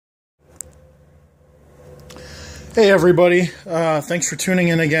Hey everybody, thanks for tuning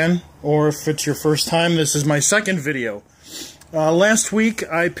in again, or if it's your first time, this is my second video. Last week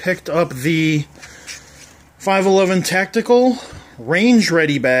I picked up the 511 Tactical Range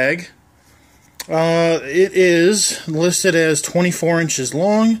Ready bag. It is listed as 24 inches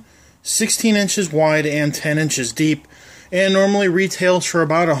long, 16 inches wide, and 10 inches deep, and normally retails for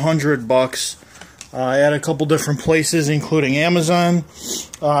about $100. At a couple different places, including Amazon.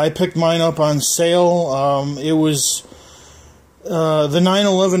 I picked mine up on sale. It was the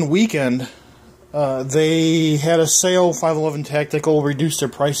 9/11 weekend. They had a sale, 511 Tactical, reduced their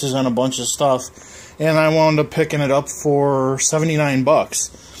prices on a bunch of stuff, and I wound up picking it up for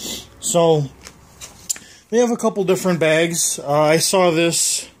 $79. So, they have a couple different bags. I saw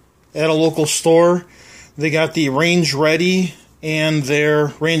this at a local store. They got the Range Ready and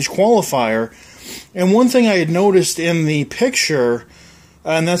their Range Qualifier. And one thing I had noticed in the picture,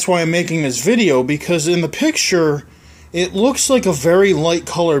 and that's why I'm making this video, because in the picture, it looks like a very light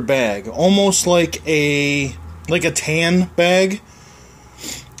colored bag, almost like a tan bag.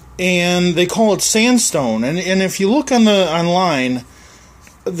 And they call it Sandstone. And if you look online,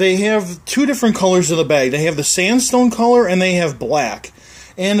 they have two different colors of the bag. They have the Sandstone color and they have black.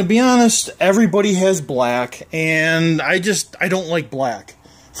 And to be honest, everybody has black, and I don't like black.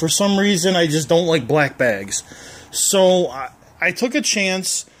 For some reason, I just don't like black bags. So I took a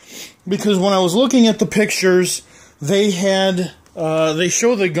chance, because when I was looking at the pictures, they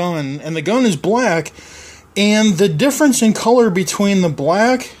show the gun, and the gun is black, and the difference in color between the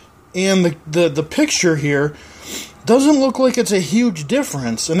black and the picture here doesn't look like it's a huge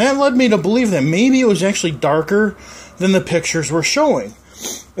difference. And that led me to believe that maybe it was actually darker than the pictures were showing.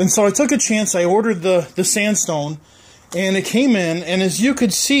 And so I took a chance. I ordered the Sandstone. And it came in, and as you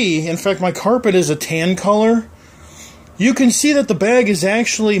could see, in fact, my carpet is a tan color. You can see that the bag is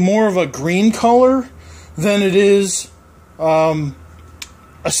actually more of a green color than it is a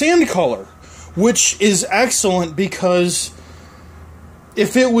sand color, which is excellent, because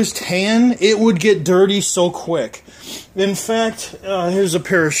if it was tan, it would get dirty so quick. In fact, here's a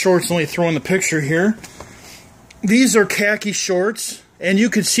pair of shorts. Let me throw in the picture here. These are khaki shorts, and you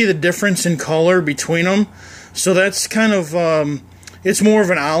could see the difference in color between them. So that's kind of, it's more of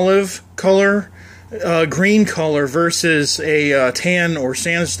an olive color, green color, versus a tan or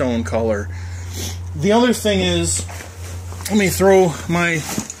sandstone color. The other thing is, let me throw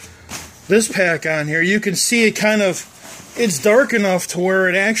this pack on here. You can see it it's dark enough to where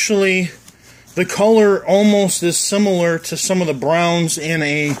it actually, the color almost is similar to some of the browns in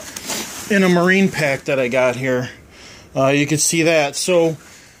a marine pack that I got here. You can see that. So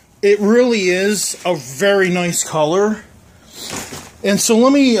it really is a very nice color. And so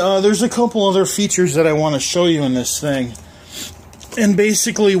let me, there's a couple other features that I want to show you in this thing. And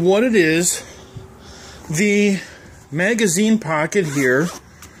basically what it is, the magazine pocket here,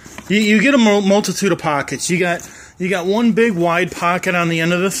 you get a multitude of pockets. You got one big wide pocket on the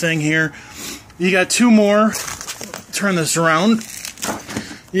end of the thing here. You got two more, turn this around.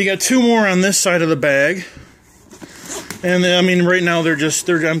 You got two more on this side of the bag. And I mean, right now they're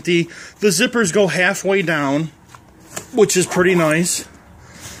empty. The zippers go halfway down, which is pretty nice.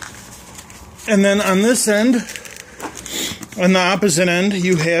 And then on this end, on the opposite end,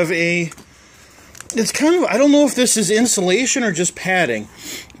 you have it's kind of, I don't know if this is insulation or just padding,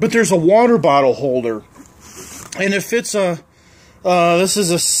 but there's a water bottle holder. And it fits this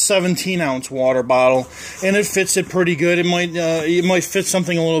is a 17-ounce water bottle, and it fits it pretty good. It might fit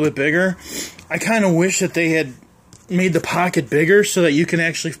something a little bit bigger. I kind of wish that they had made the pocket bigger so that you can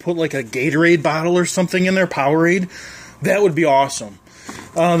actually put like a Gatorade bottle or something in there, Powerade. That would be awesome.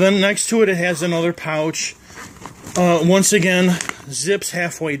 Then next to it, it has another pouch. Once again, zips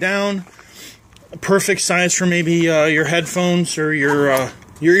halfway down. Perfect size for maybe your headphones or your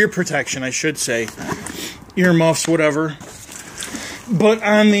ear protection, I should say. Earmuffs, whatever. But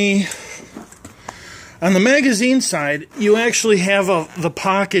on the magazine side, you actually have the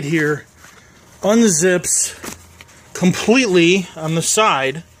pocket here unzips completely on the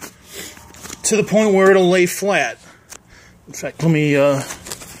side to the point where it'll lay flat. In fact, let me,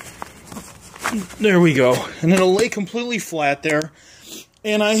 there we go. And it'll lay completely flat there.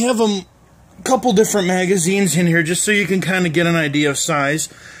 And I have a couple different magazines in here just so you can kind of get an idea of size.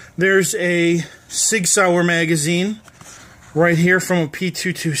 There's a Sig Sauer magazine right here from a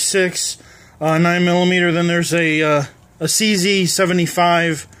P226 9mm. Then there's a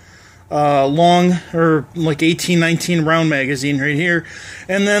CZ75 long, or like 18-19 round magazine right here.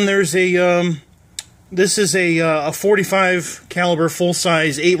 And then there's this is a 45 caliber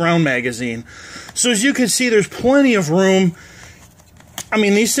full-size 8-round magazine. So as you can see, there's plenty of room. I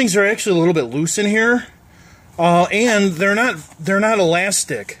mean, these things are actually a little bit loose in here. And they're not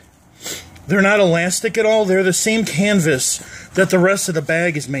elastic. They're not elastic at all. They're the same canvas that the rest of the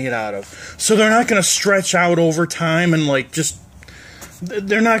bag is made out of. So they're not going to stretch out over time and like just,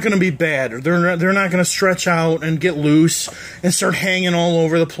 they're not going to be bad. They're not going to stretch out and get loose and start hanging all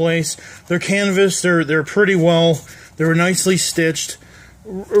over the place. They're canvas. They're pretty well. They're nicely stitched.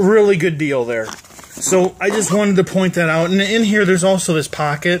 Really good deal there. So I just wanted to point that out. And in here, there's also this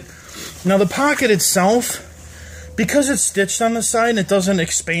pocket. Now the pocket itself, because it's stitched on the side and it doesn't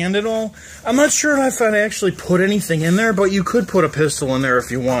expand at all, I'm not sure if I'd actually put anything in there, but you could put a pistol in there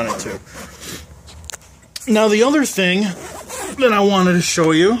if you wanted to. Now the other thing that I wanted to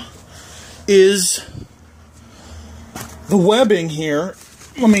show you is the webbing here.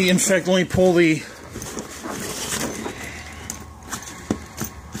 Let me pull the...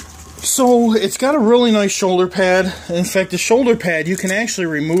 So it's got a really nice shoulder pad. In fact, the shoulder pad, you can actually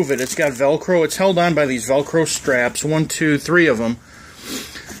remove it. It's got Velcro. It's held on by these Velcro straps, 1, 2, 3 of them.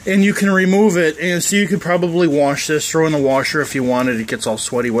 And you can remove it, and so you could probably wash this, throw in the washer if you wanted. It gets all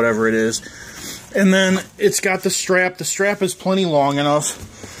sweaty, whatever it is. And then it's got the strap. The strap is plenty long enough.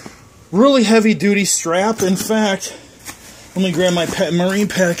 Really heavy-duty strap. In fact, let me grab my marine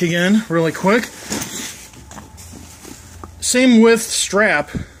pack again really quick. Same width strap.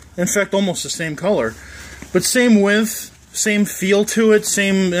 In fact, almost the same color, but same width, same feel to it,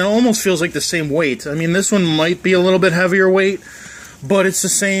 it almost feels like the same weight. I mean, this one might be a little bit heavier weight, but it's the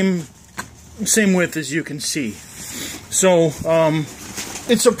same width as you can see. So,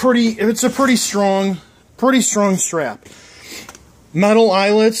 it's a pretty strong strap. Metal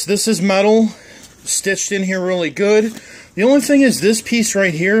eyelets. This is metal, stitched in here really good. The only thing is this piece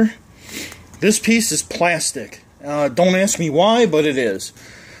right here, this piece is plastic. Don't ask me why, but it is.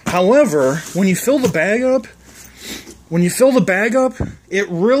 However, when you fill the bag up,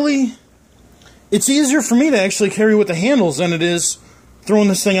 it's easier for me to actually carry with the handles than it is throwing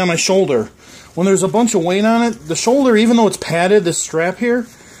this thing on my shoulder. When there's a bunch of weight on it, the shoulder, even though it's padded, this strap here,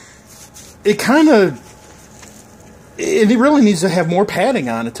 it really needs to have more padding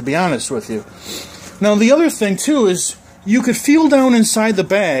on it, to be honest with you. Now, the other thing, too, is you could feel down inside the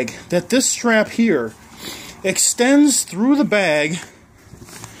bag that this strap here extends through the bag,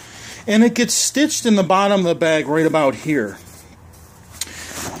 and it gets stitched in the bottom of the bag right about here.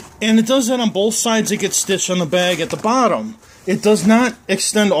 And it does that on both sides. It gets stitched on the bag at the bottom. It does not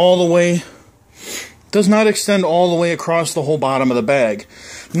extend all the way, across the whole bottom of the bag.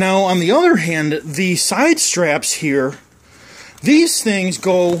 Now, on the other hand, the side straps here, these things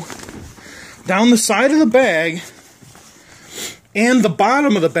go down the side of the bag, and the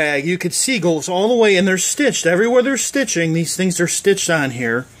bottom of the bag, you could see, goes all the way, and they're stitched. Everywhere they're stitching, these things are stitched on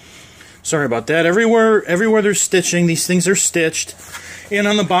here. Sorry about that. Everywhere they're stitching, these things are stitched. And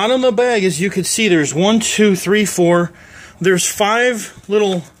on the bottom of the bag, as you can see, there's 1, 2, 3, 4. There's 5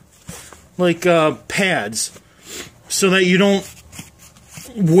 little, like, pads, so that you don't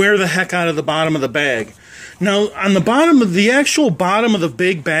wear the heck out of the bottom of the bag. Now, on the bottom of the actual bottom of the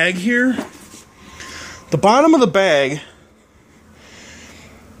big bag here, the bottom of the bag,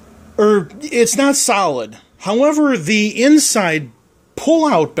 it's not solid. However, the inside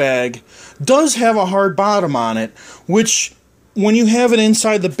pull-out bag does have a hard bottom on it, which, when you have it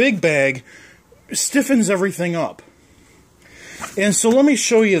inside the big bag, stiffens everything up. And so let me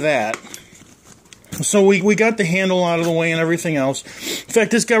show you that. So we got the handle out of the way and everything else. In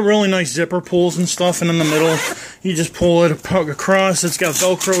fact, it's got really nice zipper pulls and stuff, and in the middle, you just pull it across. It's got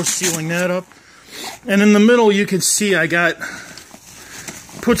Velcro sealing that up. And in the middle, you can see I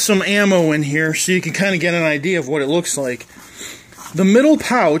put some ammo in here so you can kind of get an idea of what it looks like. The middle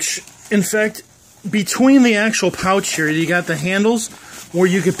pouch, in fact, between the actual pouch here, you got the handles where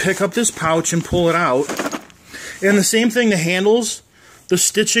you could pick up this pouch and pull it out. And the same thing, the handles, the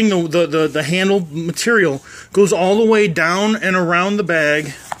stitching, the handle material goes all the way down and around the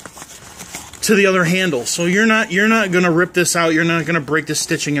bag to the other handle. So you're not going to rip this out. You're not going to break the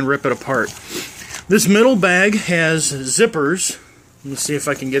stitching and rip it apart. This middle bag has zippers. Let's see if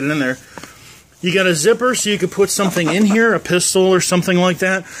I can get it in there. You got a zipper so you could put something in here, a pistol or something like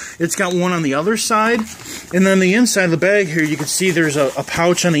that. It's got one on the other side. And then the inside of the bag here, you can see there's a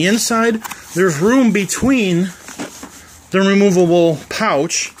pouch on the inside. There's room between the removable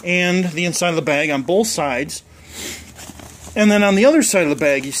pouch and the inside of the bag on both sides. And then on the other side of the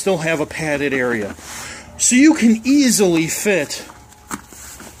bag, you still have a padded area. So you can easily fit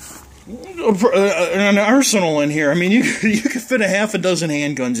an arsenal in here. I mean, you could fit a half a dozen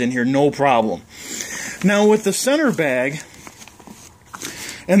handguns in here, no problem. Now with the center bag,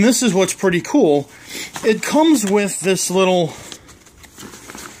 and this is what's pretty cool, it comes with this little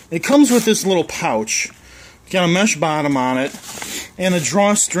pouch. got a mesh bottom on it, and a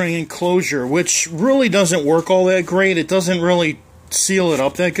drawstring enclosure, which really doesn't work all that great. It doesn't really seal it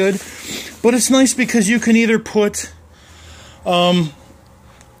up that good, but it's nice because you can either put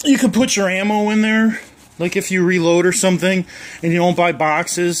you can put your ammo in there, like if you reload or something and you don't buy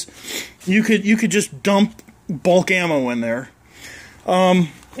boxes, you could just dump bulk ammo in there.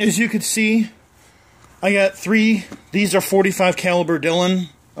 As you can see, I got 3, these are 45 caliber Dillon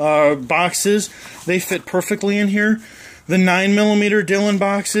boxes. They fit perfectly in here. The 9mm Dillon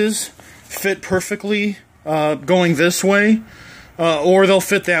boxes fit perfectly going this way, or they'll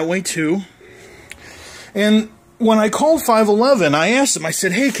fit that way too. And when I called 511, I asked them, I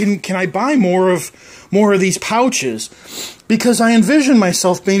said, hey, can I buy more of these pouches? Because I envisioned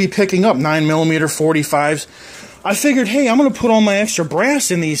myself maybe picking up 9mm 45s. I figured, hey, I'm going to put all my extra brass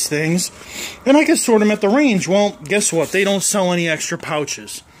in these things, and I could sort them at the range. Well, guess what? They don't sell any extra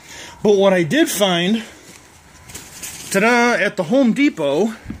pouches. But what I did find, ta-da, at the Home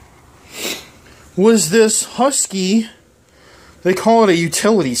Depot, was this Husky, they call it a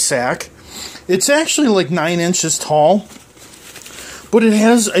utility sack. It's actually like 9 inches tall, but it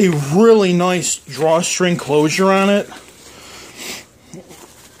has a really nice drawstring closure on it.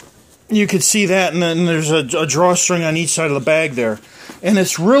 You could see that, and then there's a drawstring on each side of the bag there. And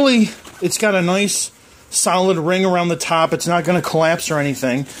it's got a nice solid ring around the top. It's not going to collapse or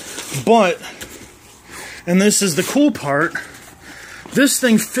anything. But, and this is the cool part, this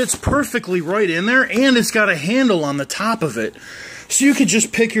thing fits perfectly right in there, and it's got a handle on the top of it. So you could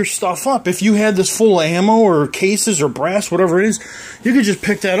just pick your stuff up. If you had this full of ammo or cases or brass, whatever it is, you could just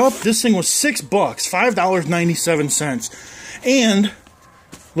pick that up. This thing was $6, $5.97. And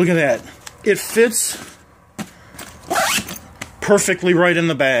look at that. It fits perfectly right in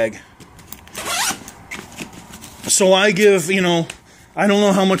the bag. So I give, I don't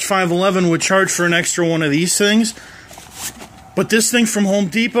know how much 511 would charge for an extra one of these things, but this thing from Home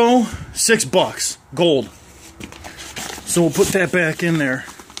Depot, $6, gold. So we'll put that back in there.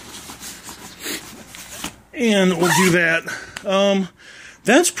 And we'll do that.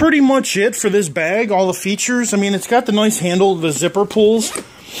 That's pretty much it for this bag, all the features. I mean, it's got the nice handle, the zipper pulls.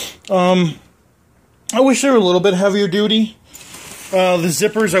 I wish they were a little bit heavier duty. The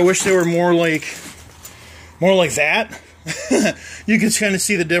zippers, I wish they were more like that. You can kind of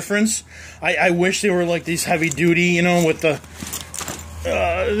see the difference. I wish they were like these heavy duty, with the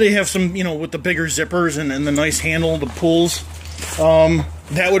they have some, with the bigger zippers and the nice handle, the pulls.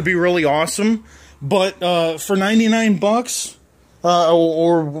 That would be really awesome. But for $99,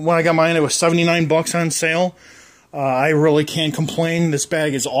 or when I got mine, it was $79 on sale. I really can't complain. This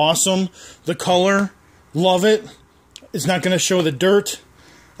bag is awesome. The color, love it. It's not going to show the dirt.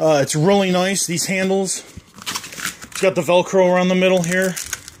 It's really nice. These handles. It's got the Velcro around the middle here.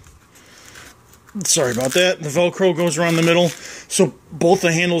 Sorry about that. The Velcro goes around the middle, so both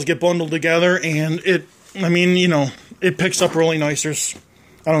the handles get bundled together, and it picks up really nice. There's,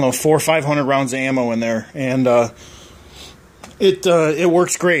 I don't know, 400 or 500 rounds of ammo in there, and it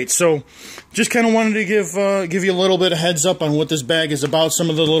works great. So just kind of wanted to give you a little bit of heads up on what this bag is about, some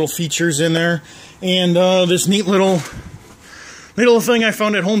of the little features in there, and this neat little thing I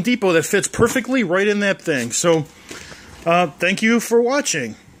found at Home Depot that fits perfectly right in that thing. So thank you for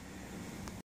watching.